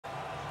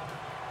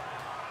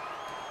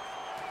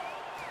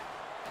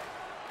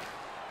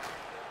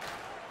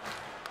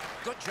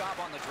Good job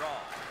on the draw.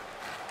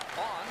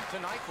 On to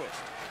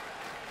Nyquist.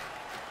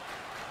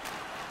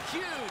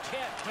 Huge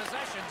hit.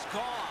 Possession's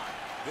gone.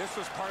 This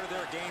was part of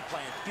their game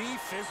plan. Be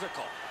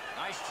physical.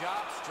 Nice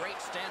job.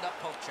 Straight stand-up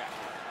poke check.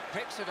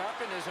 Picks it up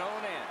in his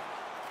own end.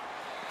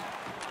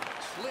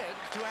 Slid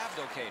to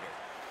Abdelkader.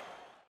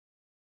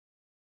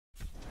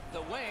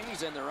 The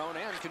Wings in their own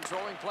end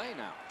controlling play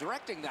now.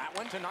 Directing that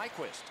one to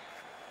Nyquist.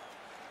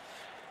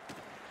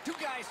 Two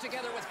guys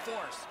together with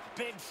force.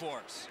 Big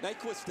force.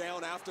 Nyquist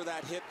down after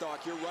that hit,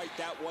 Doc. You're right,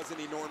 that was an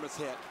enormous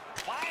hit.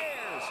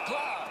 Fires.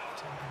 Gloved.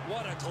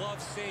 What a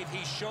glove save.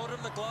 He showed him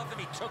the glove and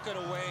he took it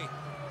away.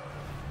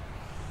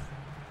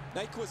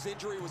 Nyquist's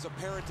injury was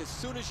apparent as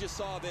soon as you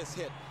saw this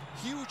hit.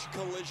 Huge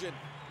collision.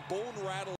 Bone rattle.